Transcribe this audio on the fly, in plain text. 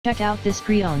Check out this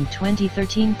pre-owned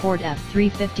 2013 Ford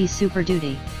F-350 Super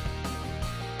Duty.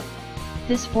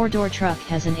 This four-door truck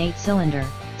has an 8-cylinder,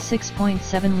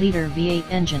 6.7-liter V8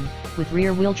 engine, with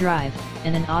rear-wheel drive,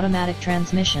 and an automatic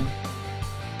transmission.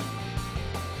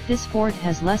 This Ford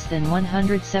has less than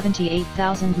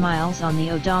 178,000 miles on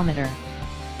the odometer.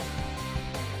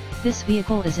 This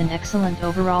vehicle is in excellent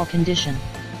overall condition.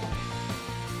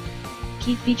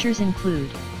 Key features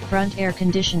include front air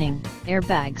conditioning,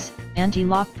 airbags,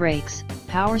 anti-lock brakes,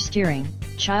 power steering,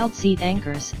 child seat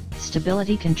anchors,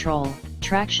 stability control,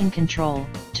 traction control,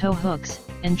 tow hooks,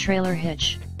 and trailer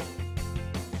hitch.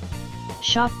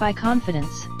 Shop by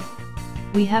confidence.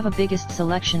 We have a biggest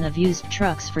selection of used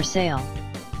trucks for sale.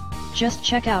 Just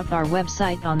check out our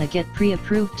website on the Get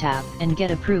Pre-Approved tab and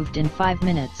get approved in 5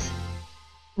 minutes.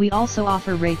 We also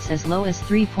offer rates as low as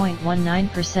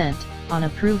 3.19% on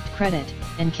approved credit,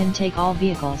 and can take all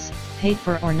vehicles, paid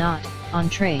for or not, on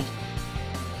trade.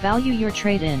 Value your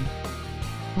trade-in.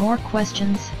 More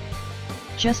questions?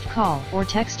 Just call or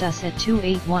text us at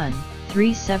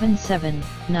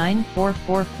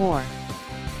 281-377-9444.